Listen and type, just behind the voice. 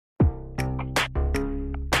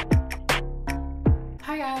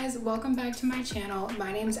Hi guys, welcome back to my channel.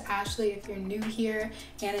 My name is Ashley if you're new here,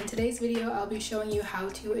 and in today's video I'll be showing you how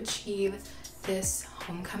to achieve this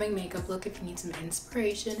homecoming makeup look if you need some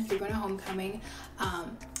inspiration. If you're going to homecoming,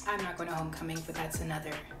 I'm not going to homecoming, but that's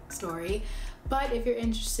another story. But if you're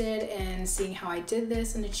interested in seeing how I did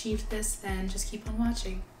this and achieved this, then just keep on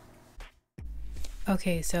watching.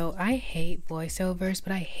 Okay, so I hate voiceovers,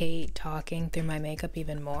 but I hate talking through my makeup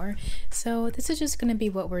even more. So this is just going to be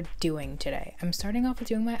what we're doing today. I'm starting off with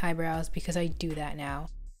doing my eyebrows because I do that now.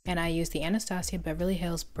 And I use the Anastasia Beverly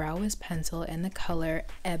Hills Brow Wiz pencil in the color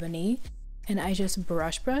Ebony. And I just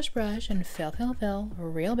brush and fill,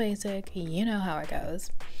 real basic. You know how it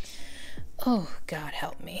goes. Oh, God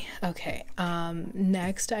help me. Okay,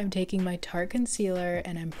 next I'm taking my Tarte concealer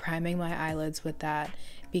and I'm priming my eyelids with that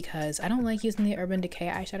because I don't like using the Urban Decay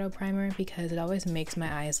eyeshadow primer because it always makes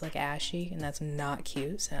my eyes look ashy and that's not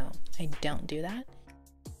cute, so I don't do that.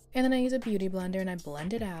 And then I use a beauty blender and I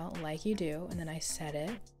blend it out like you do, and then I set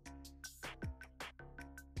it.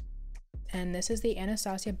 And this is the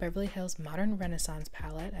Anastasia Beverly Hills Modern Renaissance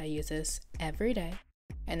palette. I use this every day.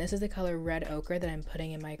 And this is the color Red Ochre that I'm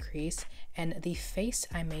putting in my crease. And the face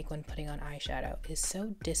I make when putting on eyeshadow is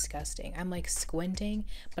so disgusting. I'm like squinting,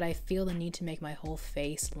 but I feel the need to make my whole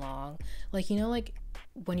face long. Like, you know, like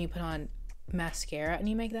when you put on mascara and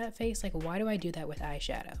you make that face, like why do I do that with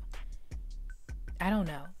eyeshadow? I don't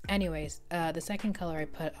know. Anyways, the second color I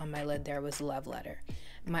put on my lid there was Love Letter.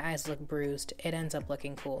 My eyes look bruised. It ends up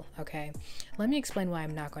looking cool, okay? Let me explain why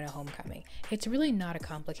I'm not going to homecoming. It's really not a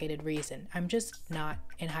complicated reason. I'm just not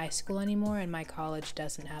in high school anymore and my college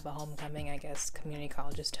doesn't have a homecoming. I guess community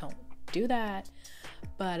colleges don't do that.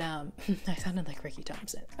 But I sounded like Ricky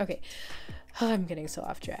Thompson. Okay, I'm getting so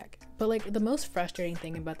off track. But like the most frustrating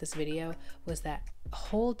thing about this video was that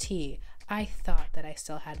whole tea. I thought that I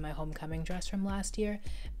still had my homecoming dress from last year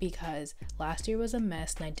because last year was a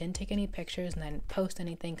mess and I didn't take any pictures and I didn't post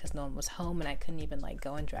anything because no one was home and I couldn't even like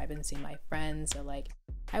go and drive and see my friends, or like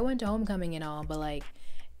I went to homecoming and all, but like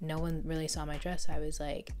no one really saw my dress. I was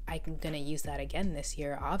like, I'm gonna use that again this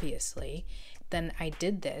year, obviously. Then I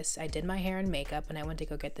did this. I did my hair and makeup and I went to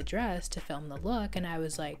go get the dress to film the look and I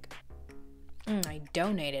was like, I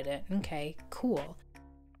donated it. Okay, cool.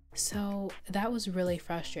 So that was really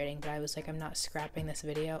frustrating, but I was like, I'm not scrapping this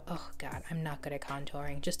video. Oh God, I'm not good at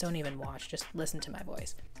contouring. Just don't even watch, just listen to my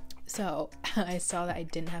voice. So I saw that I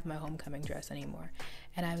didn't have my homecoming dress anymore.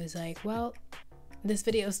 And I was like, well, this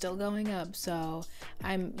video is still going up. So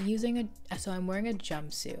I'm wearing a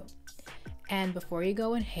jumpsuit. And before you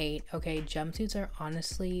go and hate, okay, jumpsuits are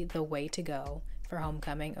honestly the way to go for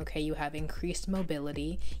homecoming. Okay, you have increased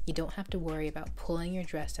mobility. You don't have to worry about pulling your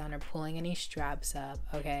dress down or pulling any straps up.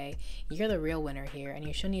 Okay, you're the real winner here, and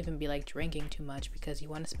you shouldn't even be like drinking too much because you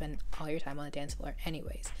want to spend all your time on the dance floor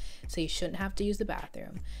anyways, so you shouldn't have to use the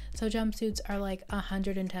bathroom. So jumpsuits are like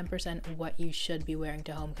 110% what you should be wearing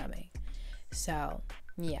to homecoming. So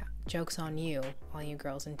yeah, joke's on you, all you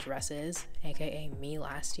girls in dresses, aka me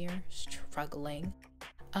last year, struggling.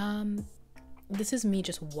 This is me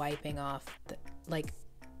just wiping off the, like,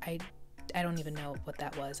 I don't even know what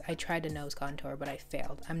that was. I tried to nose contour, but I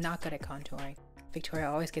failed. I'm not good at contouring. Victoria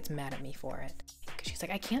always gets mad at me for it because she's like,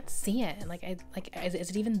 I can't see it. And like, is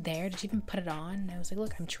it even there? Did you even put it on? And I was like,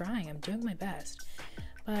 look, I'm trying. I'm doing my best.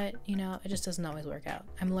 But, you know, it just doesn't always work out.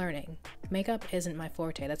 I'm learning. Makeup isn't my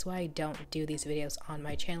forte. That's why I don't do these videos on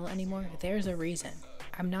my channel anymore. There's a reason.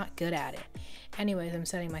 I'm not good at it. Anyways, I'm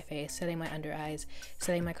setting my face, setting my under eyes,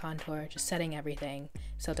 setting my contour, just setting everything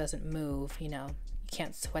so it doesn't move, you know. You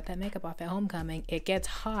can't sweat that makeup off at homecoming. It gets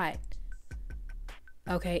hot.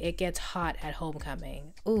 Okay, it gets hot at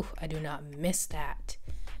homecoming. Ooh, I do not miss that.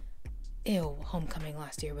 Ew, homecoming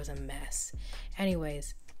last year was a mess.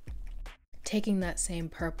 Anyways, taking that same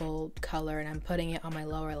purple color and I'm putting it on my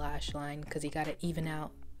lower lash line because you gotta even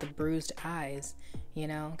out the bruised eyes, you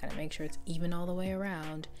know, gotta make sure it's even all the way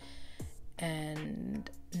around. And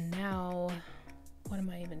now, what am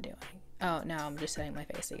I even doing? Oh, now I'm just setting my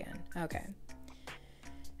face again. Okay.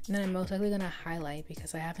 And then I'm most likely gonna highlight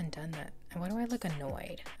because I haven't done that. And why do I look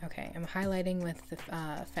annoyed? Okay, I'm highlighting with the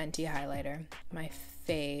Fenty highlighter, my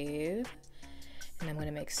fave. And I'm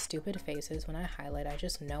gonna make stupid faces when I highlight. I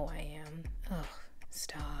just know I am. Oh,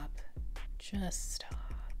 stop. Just stop.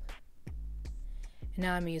 And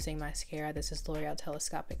now I'm using mascara. This is L'Oreal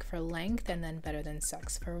Telescopic for length and then Better Than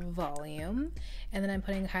Sex for volume. And then I'm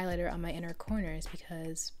putting highlighter on my inner corners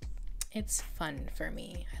because it's fun for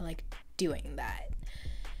me. I like doing that.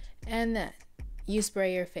 And then you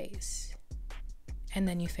spray your face. And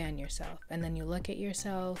then you fan yourself. And then you look at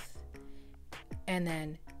yourself. And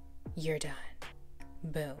then you're done.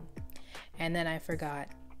 Boom. And then I forgot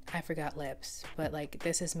I forgot lips, but like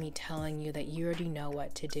this is me telling you that you already know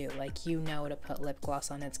what to do. Like you know to put lip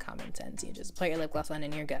gloss on, it's common sense. You just put your lip gloss on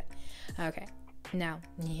and you're good. Okay, now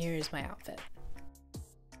here's my outfit.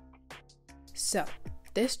 So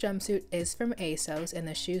this jumpsuit is from ASOS, and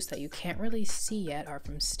the shoes that you can't really see yet are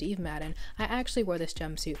from Steve Madden. I actually wore this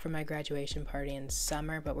jumpsuit for my graduation party in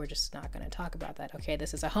summer, but we're just not going to talk about that, okay?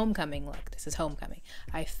 This is a homecoming look. This is homecoming.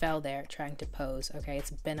 I fell there trying to pose, okay?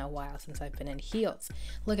 It's been a while since I've been in heels.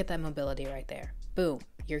 Look at that mobility right there. Boom,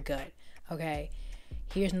 you're good, okay?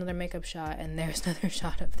 Here's another makeup shot, and there's another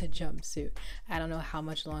shot of the jumpsuit. I don't know how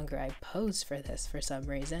much longer I posed for this for some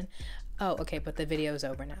reason. Oh, okay, but the video's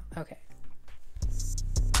over now. Okay,